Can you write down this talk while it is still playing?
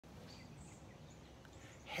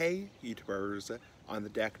Hey, YouTubers, on the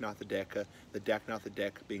deck, not the dick, the deck, not the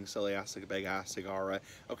dick, being silly ass like a big ass cigar.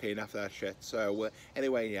 Okay, enough of that shit. So,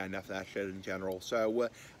 anyway, yeah, enough of that shit in general. So,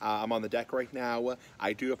 I'm on the deck right now.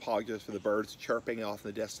 I do apologize for the birds chirping off in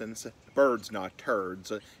the distance. Birds, not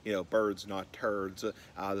turds. You know, birds, not turds.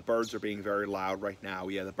 The birds are being very loud right now.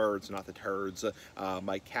 Yeah, the birds, not the turds.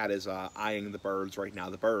 My cat is eyeing the birds right now.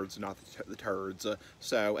 The birds, not the turds.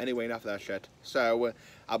 So, anyway, enough of that shit. So,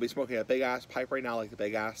 I'll be smoking a big ass pipe right now, like the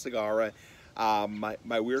big ass cigar.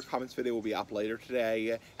 My Weird Comments video will be up later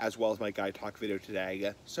today, as well as my Guide Talk video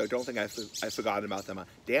today. So don't think I've forgotten about them.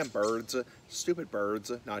 Damn birds. Stupid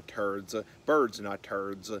birds, not turds. Birds, not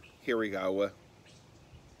turds. Here we go.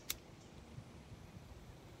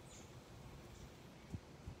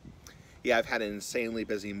 Yeah, I've had an insanely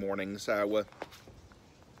busy morning, so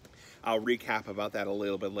I'll recap about that a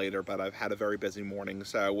little bit later, but I've had a very busy morning,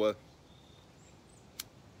 so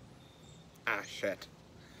ah, shit.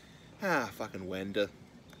 Ah, fucking wind.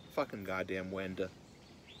 Fucking goddamn wind.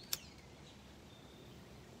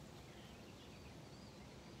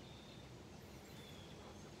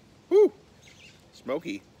 Woo!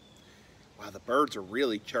 Smoky. Wow, the birds are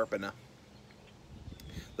really chirping.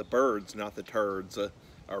 The birds, not the turds,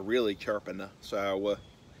 are really chirping. So,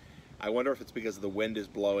 I wonder if it's because the wind is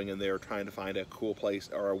blowing and they're trying to find a cool place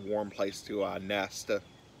or a warm place to nest.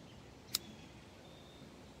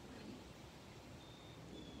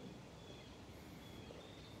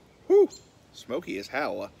 Whew! Smoky as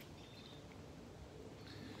hell.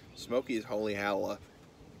 Smoky as holy hell.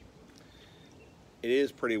 It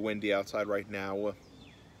is pretty windy outside right now.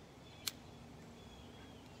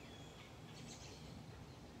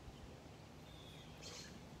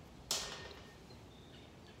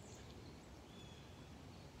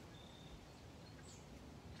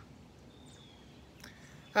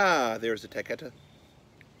 Ah, there's a ticket.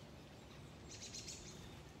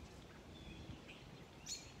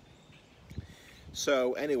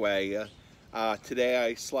 So anyway, today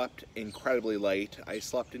I slept incredibly late. I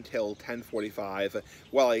slept until 10:45.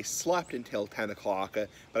 Well, I slept until 10 o'clock,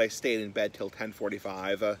 but I stayed in bed till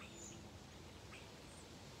 10:45.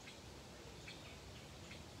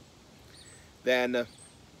 Then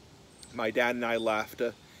my dad and I left,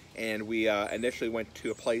 and we initially went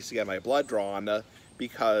to a place to get my blood drawn,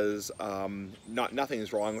 because nothing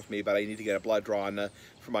is wrong with me, but I need to get a blood drawn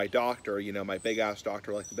for my doctor, you know, my big ass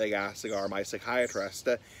doctor, like the big ass cigar, my psychiatrist.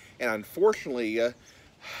 And unfortunately,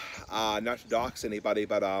 not to dox anybody,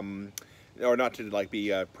 but or not to like be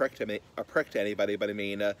a prick to anybody, but I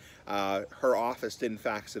mean, her office didn't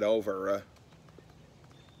fax it over.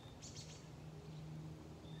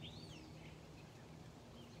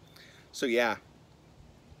 So yeah,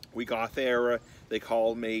 we got there. They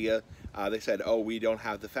called me. They said, "Oh, we don't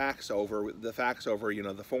have the fax over, you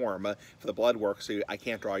know, the form for the blood work, so I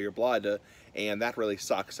can't draw your blood." And that really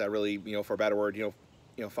sucks. That really, you know, for a better word, you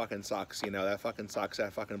know, fucking sucks. You know, that fucking sucks.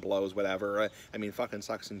 That fucking blows. Whatever. I mean, fucking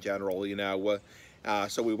sucks in general. You know.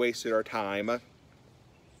 So we wasted our time.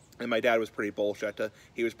 And my dad was pretty bullshit.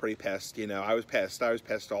 He was pretty pissed, you know. I was pissed. I was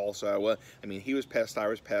pissed also. I mean, he was pissed. I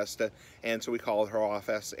was pissed. And so we called her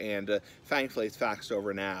office, and thankfully it's faxed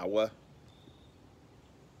over now.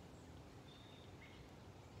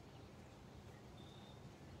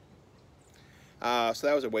 So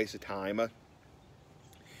that was a waste of time.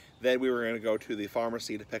 Then we were going to go to the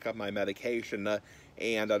pharmacy to pick up my medication,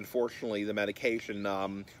 and unfortunately the medication,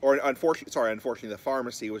 unfortunately the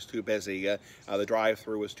pharmacy was too busy. The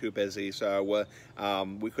drive-through was too busy, so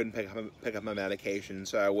we couldn't pick up my medication.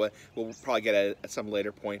 So we'll probably get it at some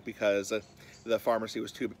later point, because the pharmacy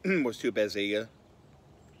was too busy.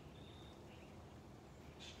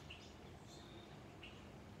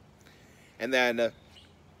 And then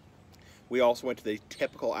we also went to the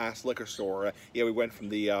typical ass liquor store. Yeah, we went from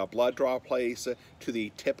the blood draw place to the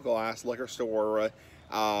typical ass liquor store,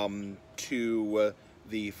 to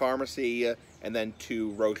the pharmacy, and then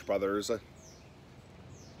to Roche Brothers.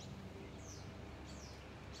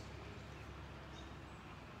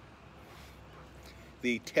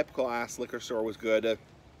 The typical ass liquor store was good.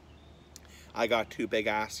 I got 2 big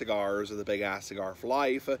ass cigars of the Big Ass Cigar for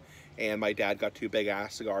Life, and my dad got 2 big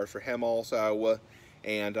ass cigars for him also.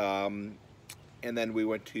 And then we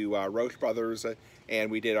went to Roche Brothers, and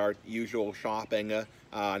we did our usual shopping,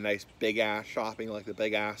 nice big ass shopping like the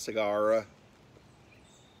Big Ass Cigar.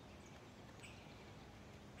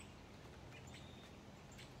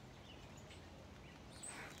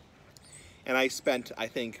 And I spent, I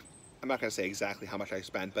think, I'm not going to say exactly how much I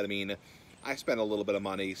spent, but I mean, I spent a little bit of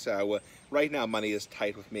money. So right now money is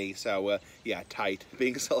tight with me. So yeah,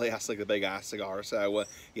 being silly ass like the Big Ass Cigar. So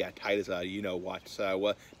yeah, tight as a you know what.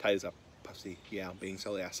 So tight as a pussy, yeah, being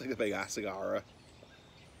celiac, a big ass cigar.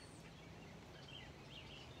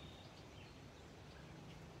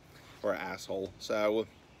 Or asshole. So,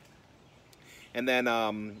 and then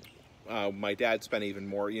my dad spent even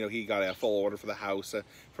more. You know, he got a full order for the house,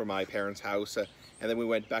 for my parents' house. And then we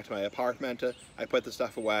went back to my apartment. I put the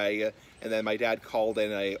stuff away, and then my dad called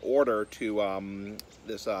in a order to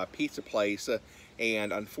this pizza place.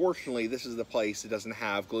 And unfortunately, this is the place that doesn't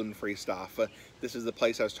have gluten-free stuff. This is the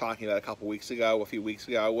place I was talking about a few weeks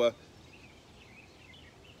ago.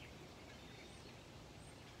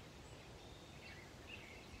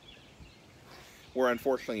 Where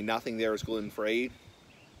unfortunately nothing there is gluten-free.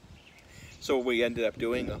 So what we ended up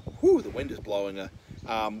doing, whoo, the wind is blowing.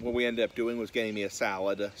 What we ended up doing was getting me a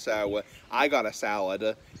salad. So I got a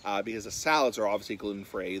salad because the salads are obviously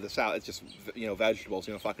gluten-free. The salad, it's just, you know, vegetables,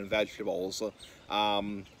 you know, fucking vegetables.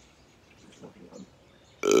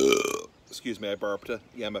 Excuse me, I burped.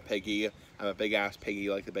 Yeah, I'm a piggy. I'm a big-ass piggy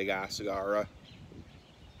like the big-ass cigar.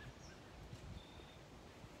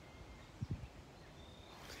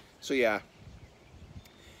 So yeah.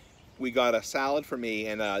 We got a salad for me,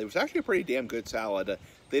 and it was actually a pretty damn good salad.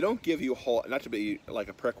 They don't give you a whole, not to be like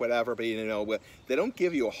a prick, whatever, but you know, they don't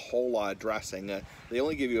give you a whole lot of dressing. They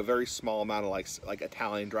only give you a very small amount of like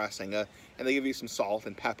Italian dressing, and they give you some salt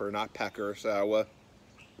and pepper, not pecker. So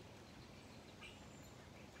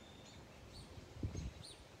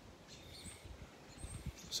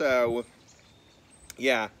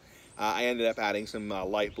yeah. I ended up adding some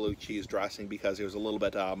light blue cheese dressing because it was a little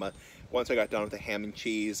bit, once I got done with the ham and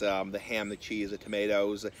cheese, the ham, the cheese, the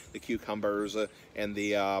tomatoes, the cucumbers, and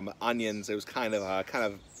the onions, it was kind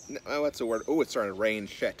of, what's the word? Oh, it's starting to rain,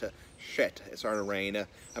 shit, it's starting to rain.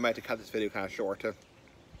 I might have to cut this video kind of short.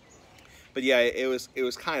 But yeah, it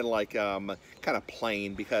was kind of like, kind of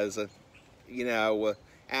plain because, you know,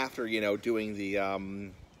 after, you know, doing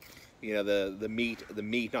the, you know, the meat,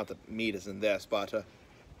 not the meat is in this, but,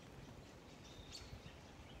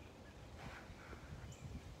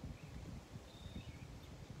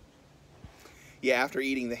 yeah, after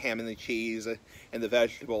eating the ham and the cheese and the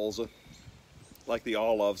vegetables, like the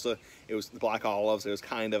olives, it was the black olives. It was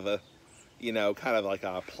kind of a, you know, kind of like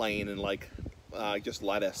a plain and like just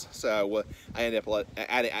lettuce. So I ended up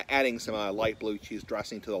adding some light blue cheese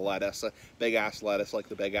dressing to the lettuce, big ass lettuce like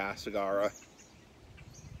the big ass cigar.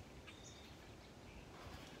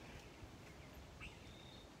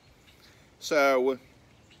 So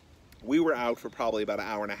we were out for probably about an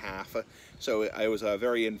hour and a half, so it was a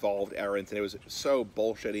very involved errand, and it was so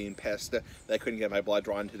bullshitty and pissed that I couldn't get my blood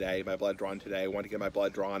drawn today. I want to get my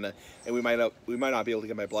blood drawn, and we might not be able to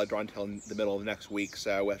get my blood drawn until the middle of next week,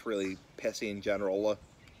 so that's really pissy in general.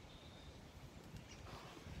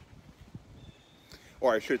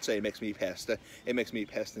 Or I should say it makes me pissed. It makes me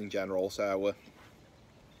pissed in general, so...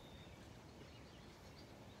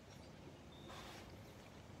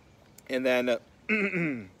 And then...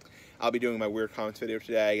 I'll be doing my weird comments video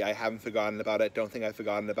today. I haven't forgotten about it. Don't think I've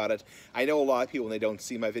forgotten about it. I know a lot of people, when they don't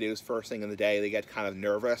see my videos first thing in the day, they get kind of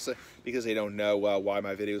nervous because they don't know why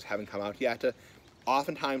my videos haven't come out yet.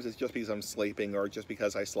 Oftentimes it's just because I'm sleeping or just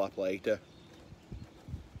because I slept late.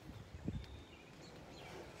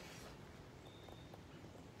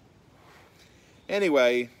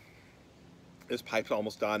 Anyway, this pipe's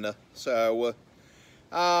almost done. So,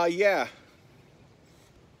 yeah.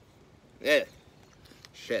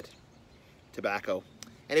 Shit. Tobacco.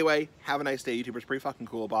 Anyway, have a nice day, YouTubers. Pretty fucking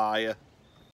cool. Bye.